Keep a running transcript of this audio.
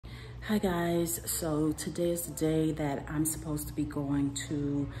Hi guys, so today is the day that I'm supposed to be going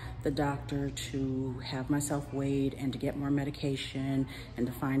to the doctor to have myself weighed and to get more medication and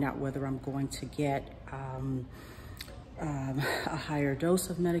to find out whether I'm going to get a higher dose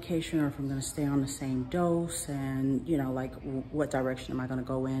of medication or if I'm going to stay on the same dose, and you know, like what direction am I going to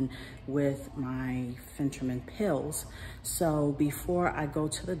go in with my Phentermine pills. So before I go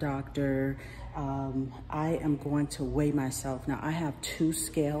to the doctor, I am going to weigh myself. Now I have 2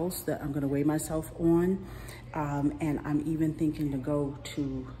 scales that I'm going to weigh myself on, and I'm even thinking to go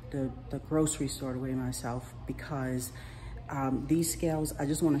to the grocery store to weigh myself because these scales, I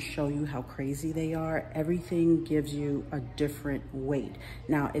just want to show you how crazy they are. Everything gives you a different weight.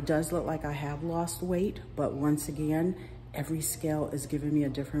 Now it does look like I have lost weight, but once again, every scale is giving me a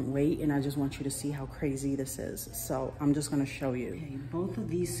different weight, and I just want you to see how crazy this is. So I'm just gonna show you. Okay, both of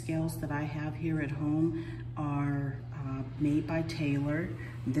these scales that I have here at home are made by Taylor.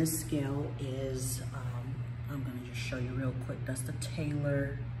 This scale is, I'm gonna just show you real quick. That's the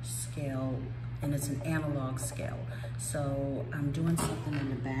Taylor scale, and it's an analog scale. So I'm doing something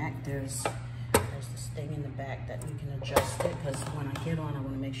in the back. There's this thing in the back that you can adjust it, because when I get on, I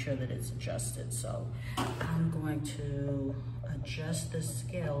want to make sure that it's adjusted. So I'm going to adjust the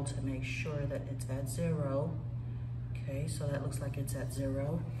scale to make sure that it's at 0. Okay, so that looks like it's at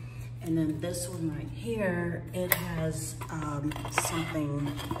 0. And then this one right here, it has something,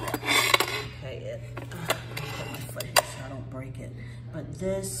 okay, let me put my foot here so I don't break it. But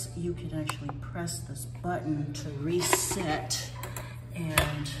this, you can actually press this button to reset,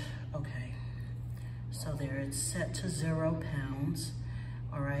 and okay. So there, it's set to 0 pounds.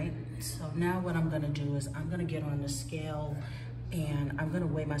 All right, so now what I'm gonna do is I'm gonna get on the scale and I'm gonna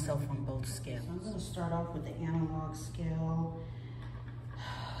weigh myself on both scales. So I'm gonna start off with the analog scale.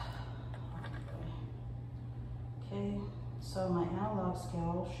 Okay, so my analog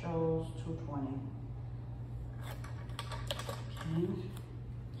scale shows 220. Okay,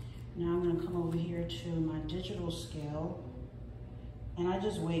 now I'm gonna come over here to my digital scale. And I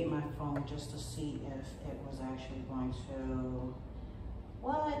just weighed my phone just to see if it was actually going to,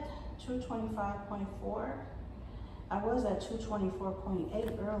 what, 225.4? I was at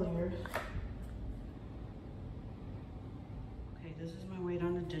 224.8 earlier. Okay, this is my weight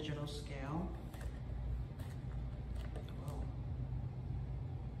on the digital scale. Whoa.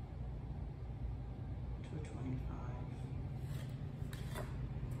 225.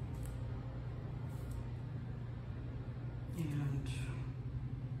 And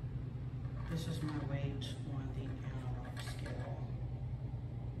this is my weight on the analog scale,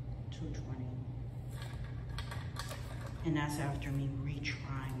 220. And that's after me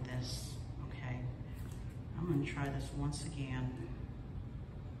retrying this, okay? I'm gonna try this once again.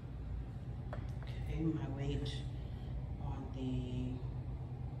 Okay, my weight on the,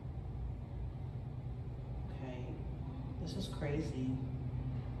 okay, this is crazy.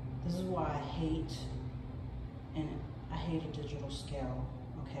 This is why I hate a digital scale.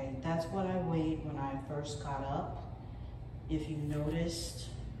 Okay, that's what I weighed when I first got up. If you noticed,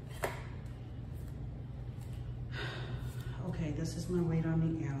 okay, this is my weight on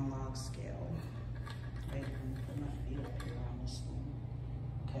the analog scale. Wait, I'm gonna put my feet up here on this one.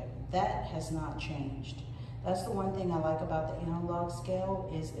 Okay, that has not changed. That's the one thing I like about the analog scale,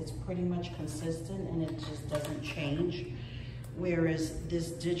 is it's pretty much consistent and it just doesn't change. Whereas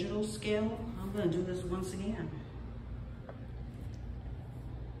this digital scale, I'm gonna do this once again.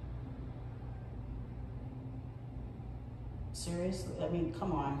 Seriously, I mean,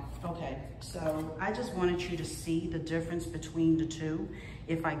 come on. Okay, so I just wanted you to see the difference between the two.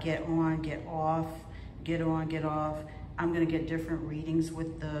 If I get on, get off, get on, get off, I'm gonna get different readings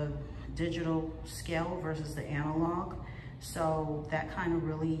with the digital scale versus the analog. So that kind of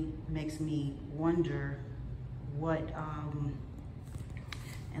really makes me wonder what,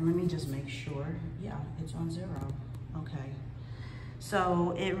 and let me just make sure. Yeah, it's on 0, okay.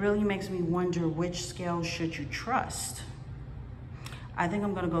 So it really makes me wonder which scale should you trust. I think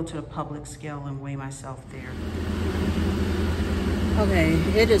I'm gonna go to the Publix scale and weigh myself there. Okay,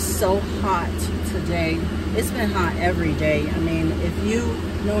 it is so hot today. It's been hot every day. I mean, if you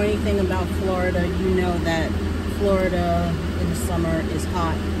know anything about Florida, you know that Florida in the summer is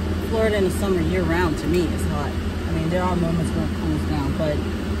hot. Florida in the summer year round to me is hot. I mean, there are moments when it cools down, but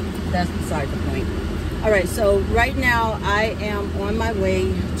that's beside the point. All right, so right now I am on my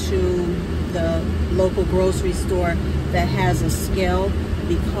way to the local grocery store that has a scale,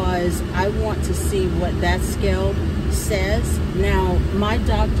 because I want to see what that scale says. Now, my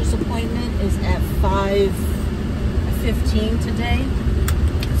doctor's appointment is at 5:15 today.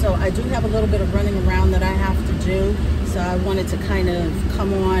 So I do have a little bit of running around that I have to do. So I wanted to kind of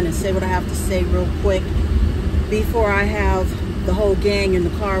come on and say what I have to say real quick before I have the whole gang in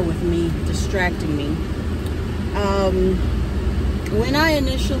the car with me distracting me. When I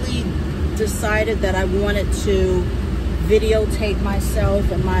initially decided that I wanted to videotape myself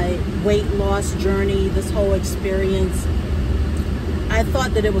and my weight loss journey, this whole experience, I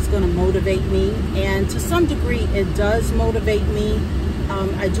thought that it was going to motivate me, and to some degree it does motivate me.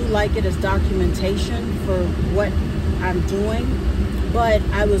 I do like it as documentation for what I'm doing, but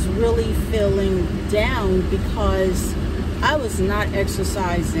I was really feeling down because I was not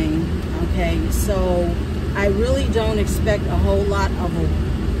exercising. Okay, so I really don't expect a whole lot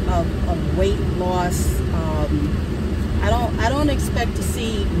of weight loss. I don't expect to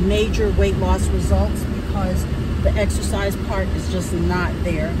see major weight loss results because the exercise part is just not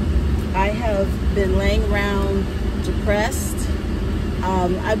there. I have been laying around depressed.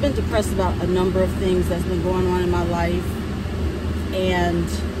 I've been depressed about a number of things that's been going on in my life, and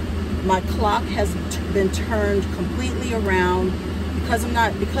my clock has been turned completely around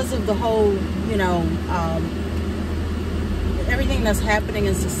because of the whole, you know, everything that's happening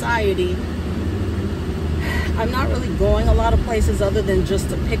in society. I'm not really going a lot of places other than just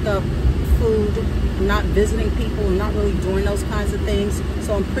to pick up food. I'm not visiting people. I'm not really doing those kinds of things.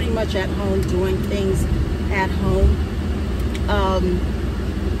 So I'm pretty much at home doing things at home.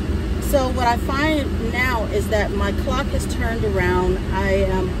 So what I find now is that my clock has turned around. I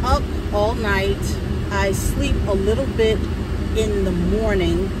am up all night. I sleep a little bit in the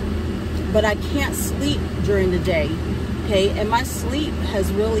morning, but I can't sleep during the day. Okay, and my sleep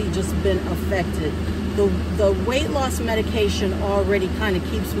has really just been affected. The weight loss medication already kind of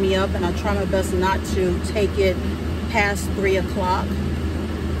keeps me up, and I try my best not to take it past 3 o'clock.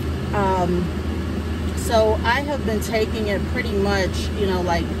 So I have been taking it pretty much, you know,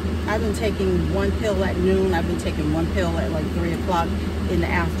 like I've been taking 1 pill at noon. I've been taking 1 pill at like 3 o'clock in the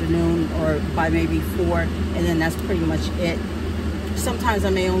afternoon, or by maybe 4, and then that's pretty much it. Sometimes I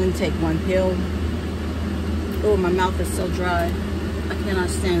may only take 1 pill. Oh, my mouth is so dry. I cannot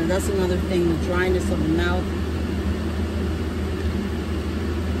stand it. That's another thing, the dryness of the mouth.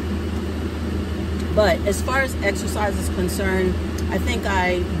 But as far as exercise is concerned, I think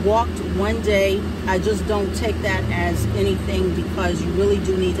I walked one day. I just don't take that as anything because you really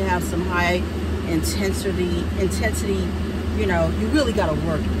do need to have some high intensity, you know, you really got to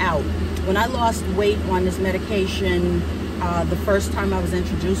work out. When I lost weight on this medication, the first time I was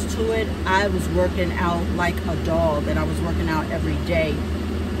introduced to it, I was working out like a dog, and I was working out every day,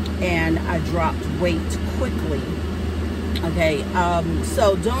 and I dropped weight quickly. Okay,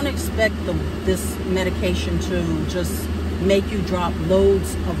 so don't expect this medication to just make you drop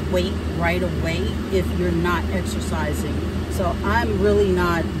loads of weight right away if you're not exercising. So I'm really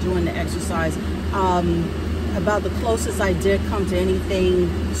not doing the exercise. About the closest I did come to anything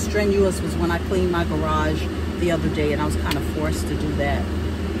strenuous was when I cleaned my garage the other day, and I was kind of forced to do that.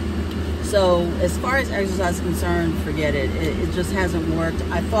 So as far as exercise is concerned, forget it. It just hasn't worked.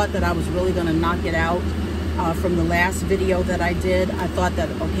 I thought that I was really going to knock it out from the last video that I did. I thought that,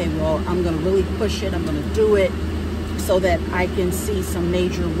 okay, well, I'm going to really push it. I'm going to do it so that I can see some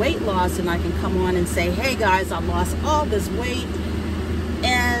major weight loss, and I can come on and say, hey guys, I lost all this weight.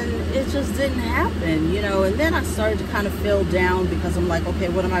 And it just didn't happen, you know. And then I started to kind of feel down because I'm like, okay,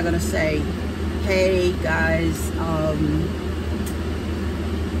 what am I going to say? Hey guys,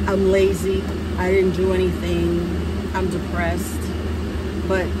 I'm lazy, I didn't do anything, I'm depressed.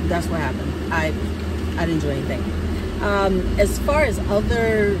 But that's what happened. I didn't do anything. As far as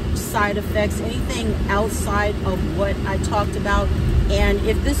other side effects, anything outside of what I talked about, and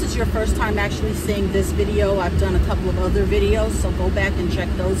if this is your first time actually seeing this video, I've done a couple of other videos, so go back and check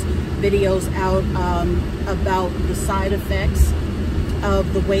those videos out about the side effects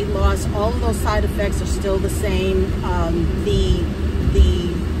of the weight loss. All of those side effects are still the same. The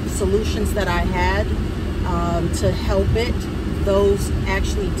solutions that I had to help it, those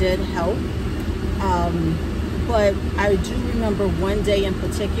actually did help. But I do remember one day in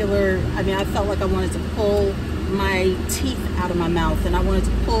particular, I mean, I felt like I wanted to pull my teeth out of my mouth, and I wanted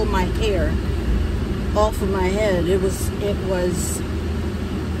to pull my hair off of my head. It was,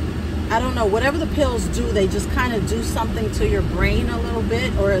 I don't know, whatever the pills do, they just kind of do something to your brain a little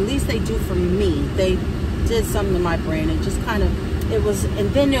bit, or at least they do for me. They did something to my brain. It just kind of, it was,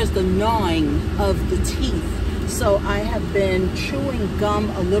 and then there's the gnawing of the teeth. So I have been chewing gum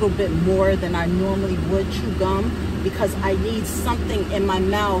a little bit more than I normally would chew gum, because I need something in my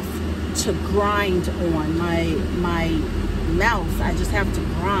mouth to grind on. My mouth, I just have to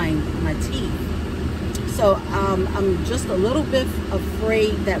grind my teeth. So I'm just a little bit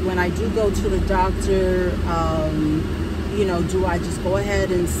afraid that when I do go to the doctor, you know, do I just go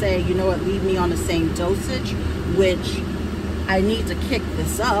ahead and say, you know what, leave me on the same dosage, which I need to kick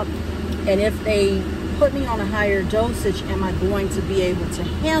this up. And if they put me on a higher dosage, am I going to be able to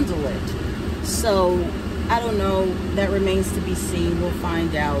handle it? So I don't know, that remains to be seen. We'll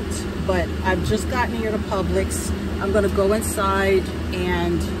find out. But I've just gotten here to Publix. I'm gonna go inside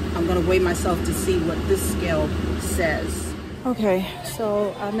and I'm gonna weigh myself to see what this scale says. Okay,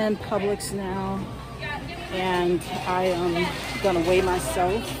 so I'm in Publix now and I am gonna weigh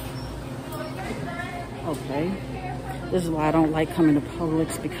myself. Okay, this is why I don't like coming to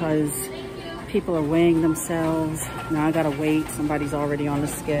Publix, because people are weighing themselves. Now I gotta wait, somebody's already on the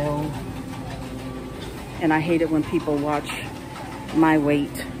scale. And I hate it when people watch my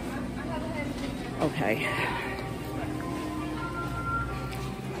weight. Okay.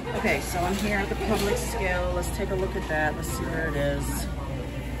 Okay, so I'm here at the Publix scale. Let's take a look at that. Let's see where it is.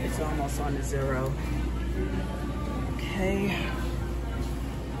 It's almost on the 0. Okay.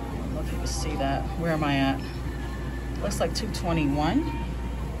 I don't know if you can see that. Where am I at? Looks like 221.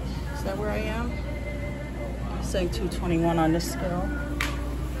 Is that where I am? I'm saying 221 on this scale.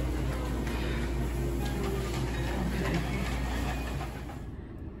 Okay.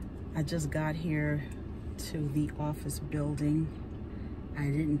 I just got here to the office building. I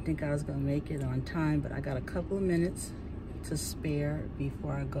didn't think I was gonna make it on time, but I got a couple of minutes to spare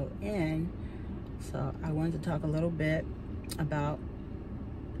before I go in. So I wanted to talk a little bit about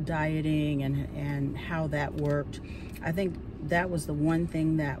dieting and how that worked. I think that was the one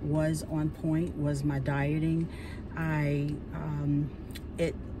thing that was on point, was my dieting.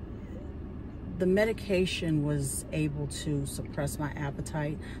 The medication was able to suppress my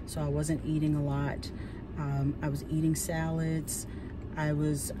appetite, so I wasn't eating a lot. I was eating salads. I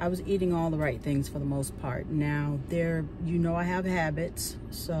was eating all the right things for the most part. Now, you know, I have habits,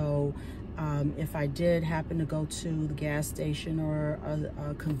 so if I did happen to go to the gas station or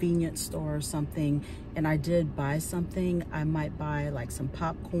a convenience store or something, and I did buy something, I might buy like some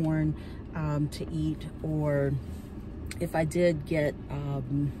popcorn to eat, or if I did get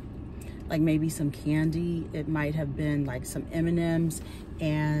like maybe some candy, it might have been like some M&Ms,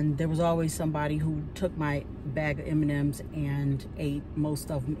 and there was always somebody who took my bag of M&Ms and ate most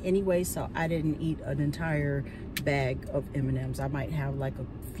of them anyway, so I didn't eat an entire bag of M&Ms. I might have like a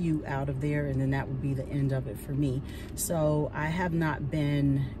few out of there, and then that would be the end of it for me. So I have not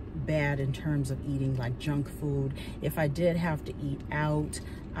been bad in terms of eating like junk food. If I did have to eat out,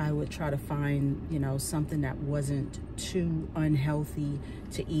 I would try to find, you know, something that wasn't too unhealthy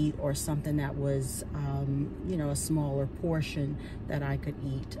to eat, or something that was, you know, a smaller portion that I could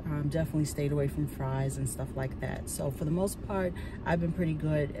eat. Definitely stayed away from fries and stuff like that. So for the most part, I've been pretty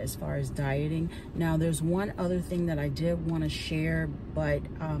good as far as dieting. Now, there's one other thing that I did want to share, but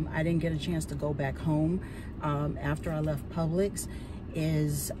I didn't get a chance to go back home after I left Publix.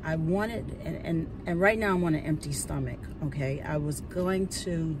 Is I wanted, and right now I'm on an empty stomach, okay? I was going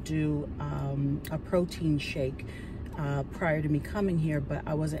to do a protein shake prior to me coming here, but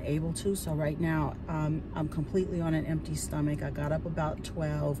I wasn't able to. So right now I'm completely on an empty stomach. I got up about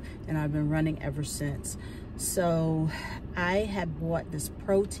 12 and I've been running ever since. So I had bought this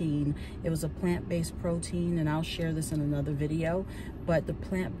protein. It was a plant-based protein, and I'll share this in another video, but the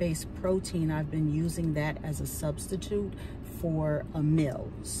plant-based protein, I've been using that as a substitute for a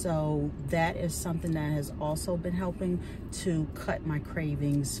meal. So that is something that has also been helping to cut my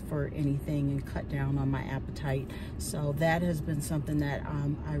cravings for anything and cut down on my appetite. So that has been something that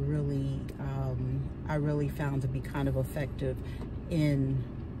I really found to be kind of effective in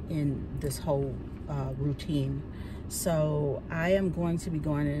this whole routine. So I am going to be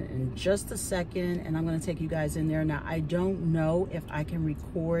going in just a second, and I'm going to take you guys in there. Now, I don't know if I can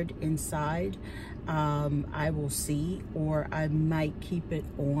record inside. I will see, or I might keep it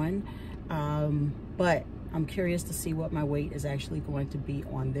on. But I'm curious to see what my weight is actually going to be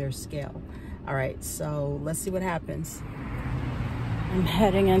on their scale. All right, so let's see what happens. I'm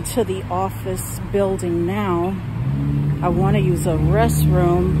heading into the office building now. I want to use a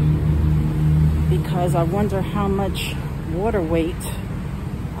restroom because I wonder how much water weight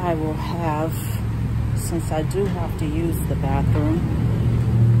I will have, since I do have to use the bathroom.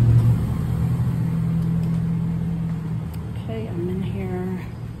 Okay, I'm in here.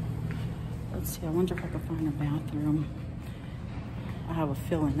 Let's see, I wonder if I can find a bathroom. I have a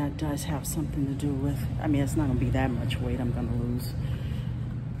feeling that does have something to do with, I mean, it's not gonna be that much weight I'm gonna lose.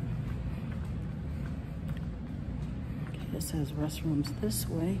 Okay, it says restrooms this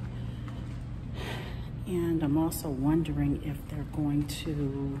way. And I'm also wondering if they're going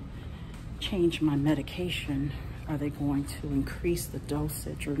to change my medication. Are they going to increase the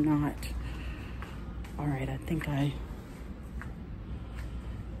dosage or not? All right, I think I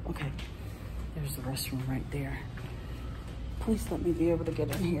Okay, there's the restroom right there. Please let me be able to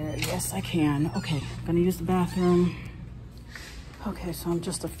get in here. Yes, I can. Okay, I'm gonna use the bathroom. Okay, so I'm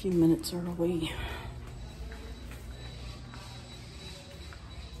just a few minutes early.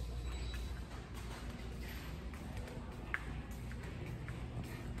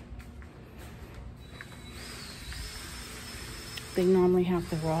 They normally have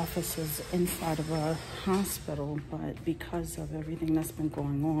their offices inside of a hospital, but because of everything that's been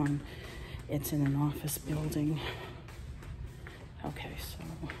going on, it's in an office building. Okay, so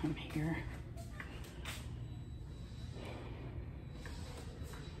I'm here.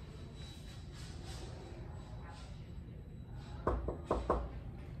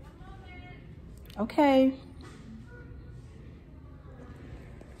 Okay.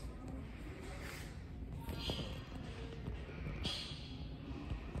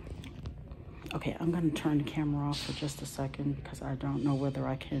 Okay, I'm gonna turn the camera off for just a second because I don't know whether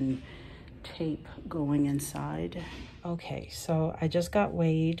I can tape going inside. Okay, so I just got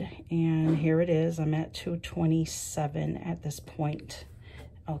weighed and here it is. I'm at 227 at this point.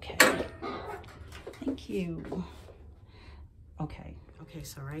 Okay, thank you. Okay,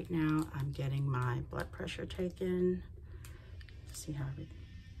 so right now I'm getting my blood pressure taken. See how it...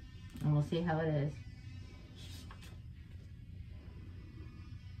 And we'll see how it is.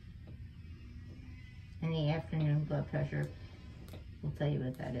 In the afternoon, blood pressure, we'll tell you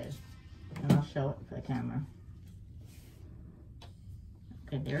what that is. And I'll show it for the camera.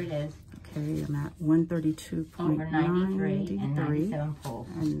 Okay, there it is. Okay, I'm at 132.93 over 93 and 97 pulse.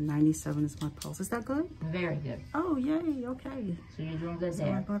 And 97 is my pulse. Is that good? Very good. Oh, yay, okay. So you're doing good So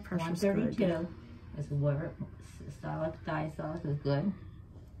there. my blood pressure's 132 good. is whatever systolic diastolic is good.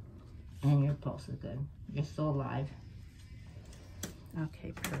 And your pulse is good. You're still alive.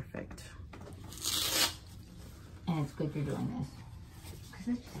 Okay, perfect. And it's good you're doing this. Because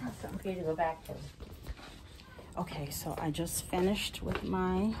it's just not something for you to go back to. Okay, so I just finished with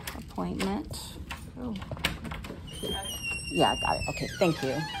my appointment. Oh. Yeah, I got it. Okay, thank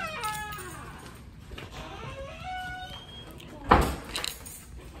you.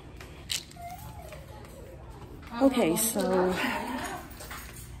 Okay, so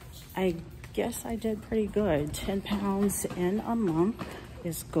I guess I did pretty good. 10 pounds in a month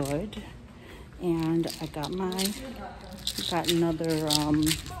is good. And I got another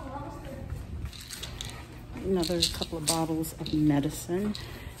couple of bottles of medicine.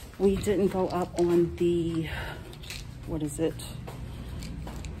 We didn't go up on the, what is it?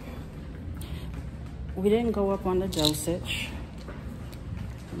 We didn't go up on the dosage.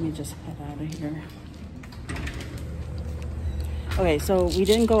 Let me just head out of here. Okay, so we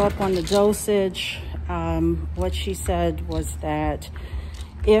didn't go up on the dosage. What she said was that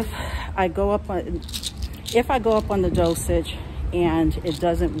if I go up on the dosage and it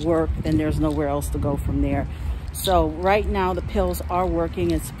doesn't work, then there's nowhere else to go from there. So right now the pills are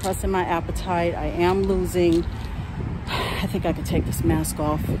working. It's suppressing my appetite. I am losing. I think I could take this mask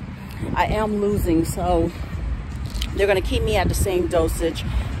off. I am losing, so they're gonna keep me at the same dosage.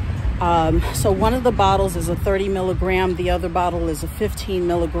 So one of the bottles is a 30 milligram. The other bottle is a 15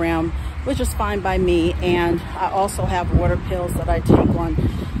 milligram, which is fine by me. And I also have water pills that I take on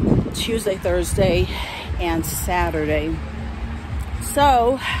Tuesday, Thursday, and Saturday.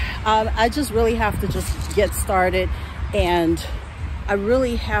 So I just really have to just get started, and I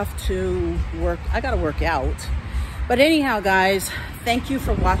really have to work. I gotta work out. But anyhow, guys, thank you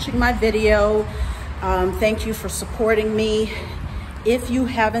for watching my video. Thank you for supporting me. If you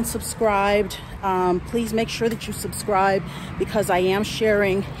haven't subscribed, please make sure that you subscribe, because I am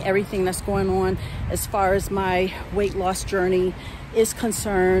sharing everything that's going on as far as my weight loss journey is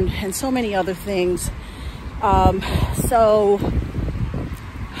concerned, and so many other things. So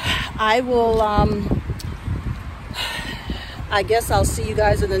I will, I guess I'll see you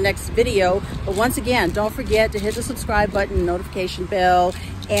guys in the next video. But once again, don't forget to hit the subscribe button, notification bell.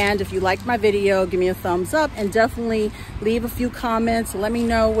 And if you liked my video, give me a thumbs up, and definitely leave a few comments. Let me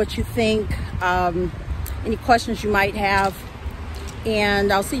know what you think, any questions you might have.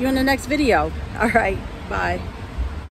 And I'll see you in the next video. All right, bye.